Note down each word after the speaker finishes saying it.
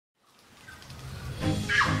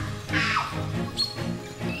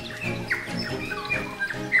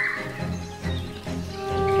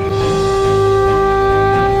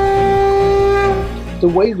The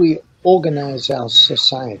way we organize our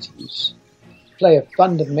societies play a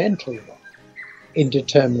fundamental role in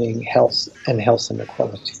determining health and health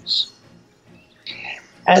inequalities.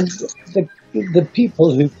 And the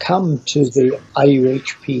people who come to the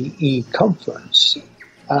IUHPE conference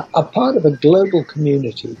are part of a global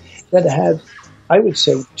community that have, I would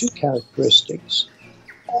say, two characteristics.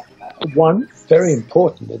 One, very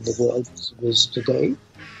important in the world as it is today,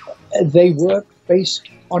 they work based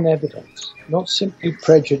on evidence, not simply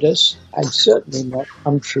prejudice, and certainly not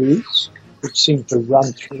untruths, which seem to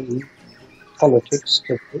run through politics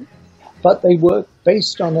today, but they work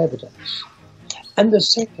based on evidence. And the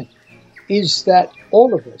second is that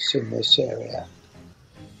all of us in this area,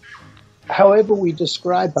 however we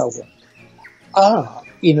describe our work, are,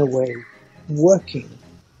 in a way, working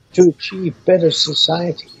to achieve better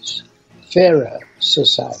societies, fairer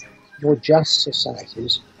societies, more just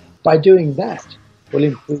societies. By doing that, will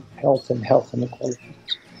improve health and health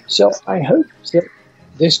inequalities. So I hope that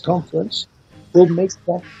this conference will make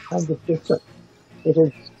that kind of difference.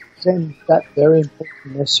 It'll send that very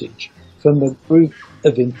important message from a group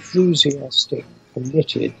of enthusiastic,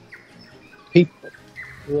 committed people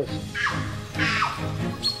who are